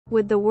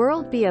Would the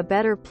world be a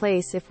better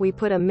place if we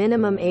put a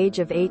minimum age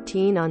of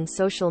 18 on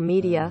social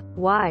media?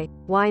 Why?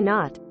 Why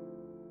not?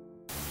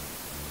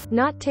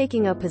 Not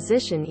taking a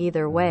position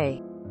either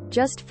way.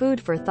 Just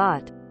food for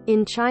thought.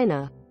 In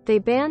China, they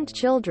banned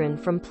children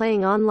from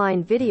playing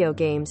online video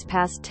games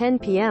past 10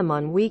 p.m.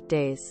 on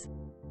weekdays.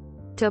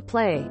 To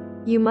play,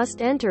 you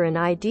must enter an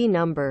ID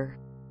number,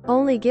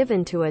 only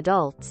given to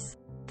adults.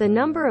 The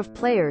number of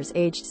players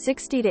aged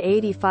 60 to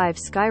 85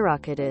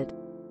 skyrocketed.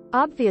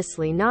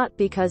 Obviously not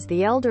because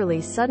the elderly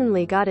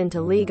suddenly got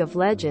into League of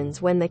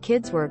Legends when the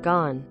kids were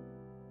gone,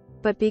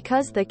 but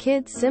because the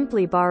kids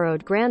simply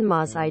borrowed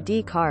grandma's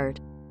ID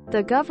card.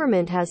 The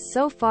government has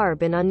so far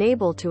been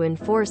unable to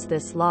enforce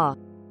this law.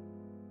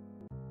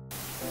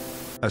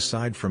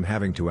 Aside from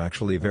having to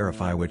actually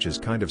verify, which is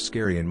kind of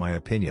scary in my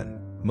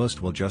opinion,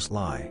 most will just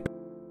lie.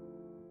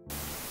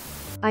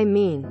 I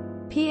mean,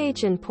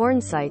 PH and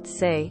porn sites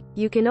say,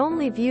 you can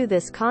only view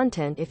this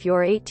content if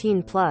you're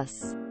 18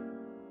 plus.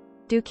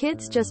 Do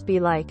kids just be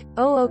like,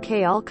 oh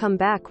okay, I'll come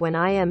back when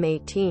I am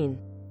 18?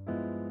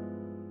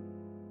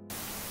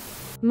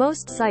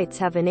 Most sites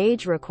have an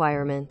age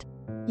requirement,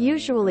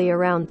 usually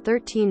around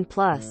 13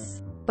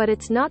 plus, but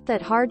it's not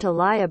that hard to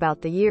lie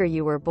about the year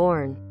you were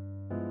born.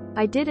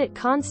 I did it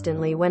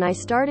constantly when I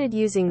started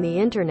using the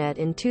internet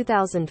in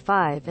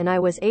 2005 and I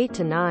was 8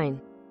 to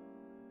 9.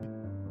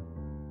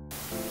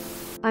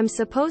 I'm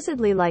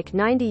supposedly like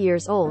 90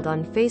 years old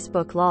on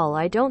Facebook. Lol.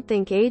 I don't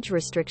think age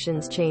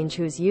restrictions change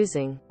who's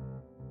using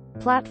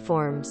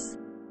platforms.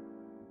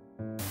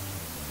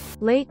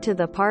 Late to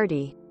the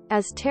party.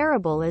 As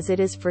terrible as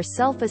it is for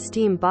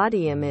self-esteem,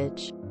 body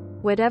image,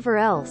 whatever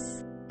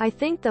else, I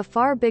think the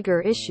far bigger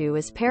issue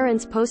is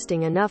parents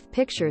posting enough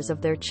pictures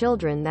of their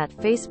children that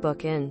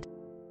Facebook and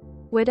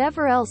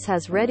whatever else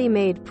has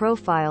ready-made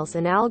profiles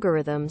and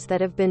algorithms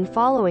that have been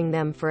following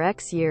them for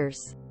X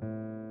years.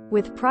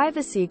 With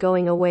privacy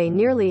going away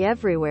nearly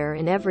everywhere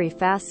in every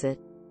facet,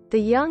 the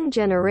young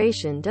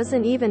generation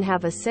doesn't even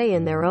have a say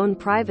in their own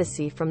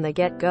privacy from the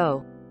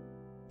get-go.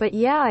 But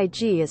yeah,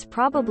 IG is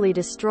probably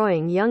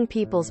destroying young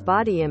people's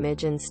body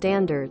image and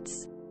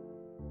standards.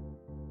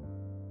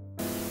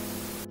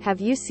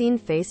 Have you seen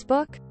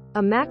Facebook?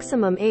 A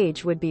maximum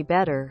age would be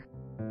better.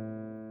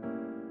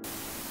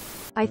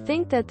 I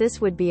think that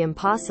this would be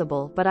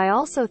impossible, but I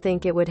also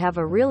think it would have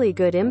a really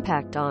good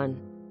impact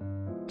on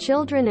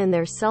children and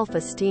their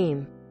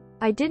self-esteem.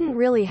 I didn't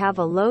really have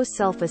a low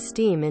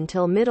self-esteem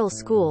until middle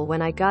school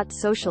when I got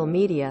social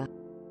media.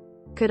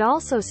 Could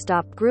also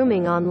stop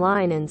grooming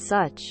online and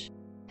such.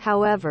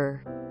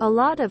 However, a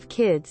lot of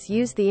kids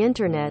use the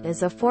internet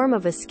as a form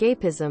of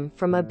escapism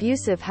from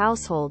abusive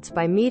households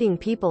by meeting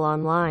people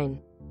online.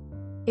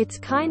 It's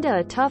kinda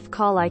a tough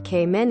call.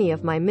 Many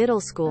of my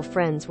middle school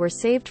friends were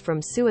saved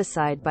from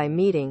suicide by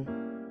meeting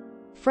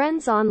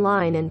friends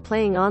online and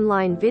playing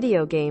online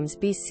video games.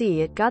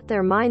 It got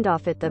their mind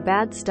off it, the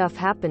bad stuff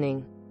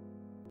happening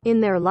in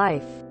their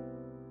life.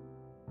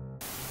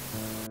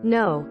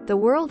 No, the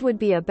world would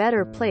be a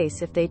better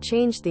place if they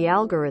changed the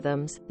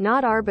algorithms,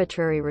 not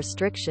arbitrary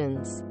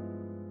restrictions.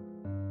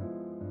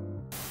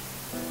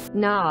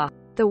 Nah.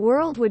 The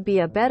world would be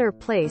a better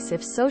place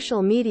if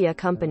social media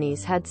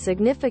companies had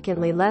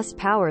significantly less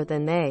power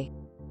than they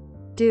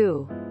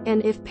do.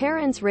 And if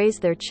parents raise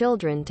their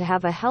children to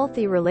have a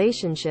healthy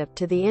relationship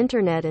to the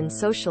internet and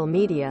social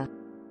media.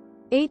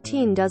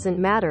 18 doesn't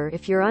matter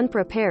if you're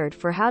unprepared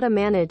for how to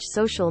manage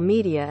social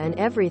media and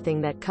everything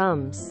that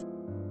comes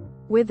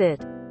with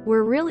it.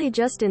 We're really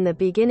just in the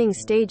beginning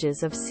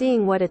stages of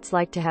seeing what it's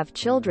like to have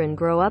children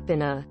grow up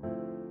in a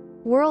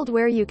world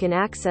where you can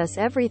access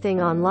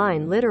everything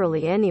online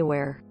literally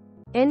anywhere,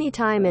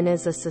 anytime, and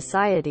as a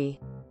society,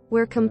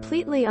 we're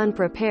completely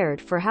unprepared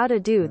for how to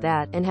do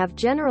that and have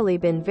generally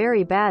been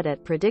very bad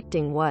at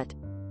predicting what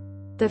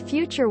the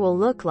future will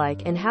look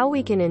like and how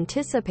we can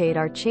anticipate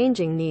our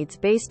changing needs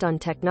based on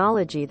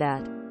technology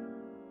that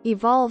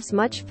evolves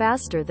much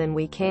faster than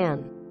we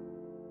can.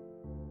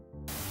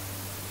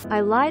 I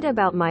lied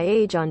about my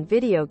age on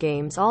video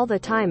games all the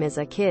time as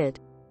a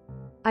kid.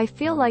 I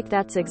feel like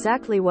that's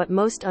exactly what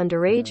most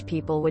underage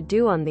people would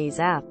do on these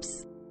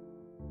apps.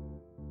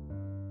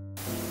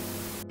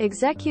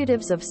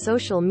 Executives of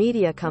social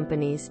media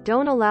companies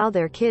don't allow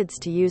their kids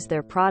to use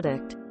their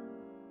product.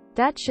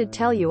 That should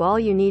tell you all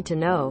you need to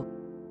know.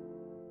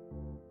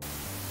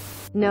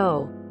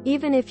 No,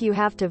 even if you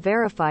have to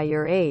verify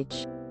your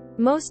age,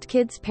 most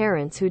kids'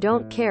 parents who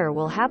don't care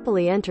will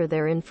happily enter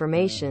their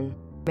information.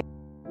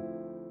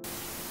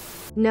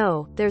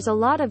 No, there's a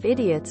lot of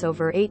idiots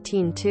over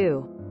 18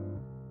 too.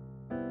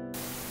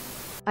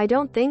 I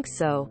don't think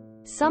so.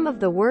 Some of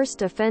the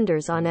worst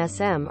offenders on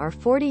SM are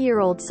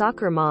 40-year-old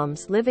soccer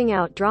moms living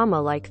out drama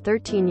like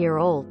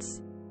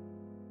 13-year-olds.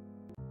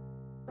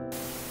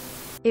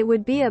 It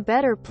would be a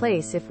better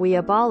place if we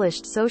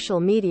abolished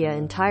social media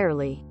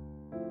entirely.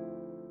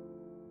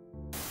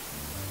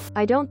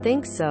 I don't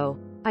think so.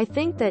 I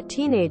think that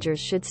teenagers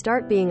should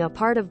start being a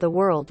part of the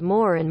world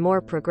more and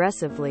more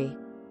progressively.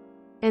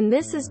 And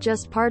this is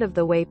just part of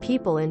the way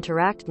people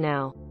interact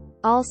now.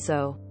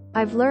 Also,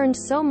 I've learned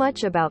so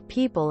much about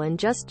people and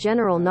just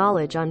general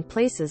knowledge on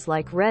places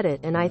like Reddit,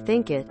 and I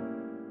think it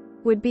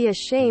would be a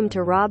shame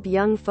to rob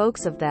young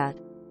folks of that.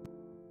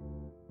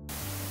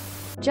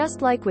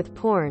 Just like with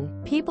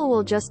porn, people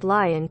will just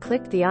lie and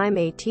click the I'm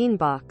 18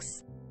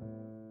 box.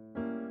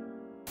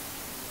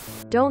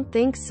 Don't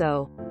think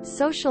so.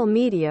 Social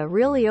media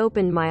really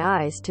opened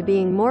my eyes to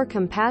being more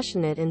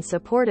compassionate and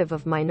supportive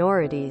of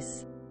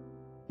minorities,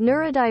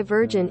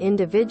 neurodivergent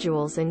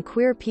individuals and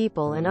queer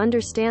people, and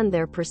understand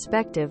their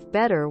perspective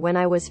better when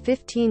I was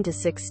 15 to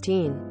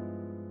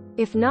 16.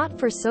 If not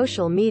for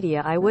social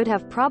media, I would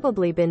have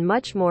probably been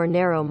much more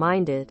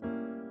narrow-minded.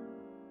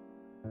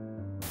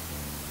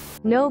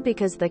 No,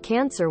 because the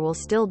cancer will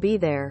still be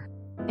there.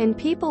 And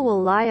people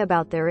will lie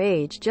about their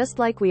age just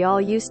like we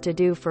all used to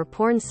do for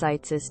porn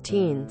sites as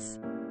teens.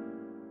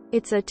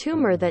 It's a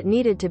tumor that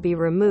needed to be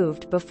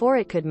removed before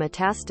it could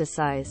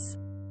metastasize.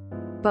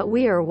 But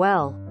we are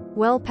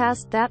well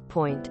past that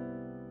point.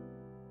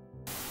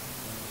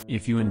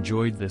 If you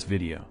enjoyed this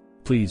video,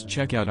 please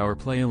check out our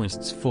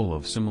playlists full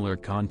of similar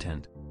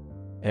content.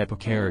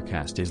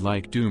 Epicaricast is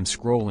like doom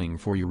scrolling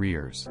for your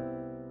ears.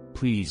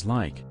 Please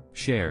like,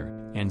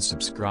 share, and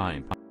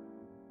subscribe.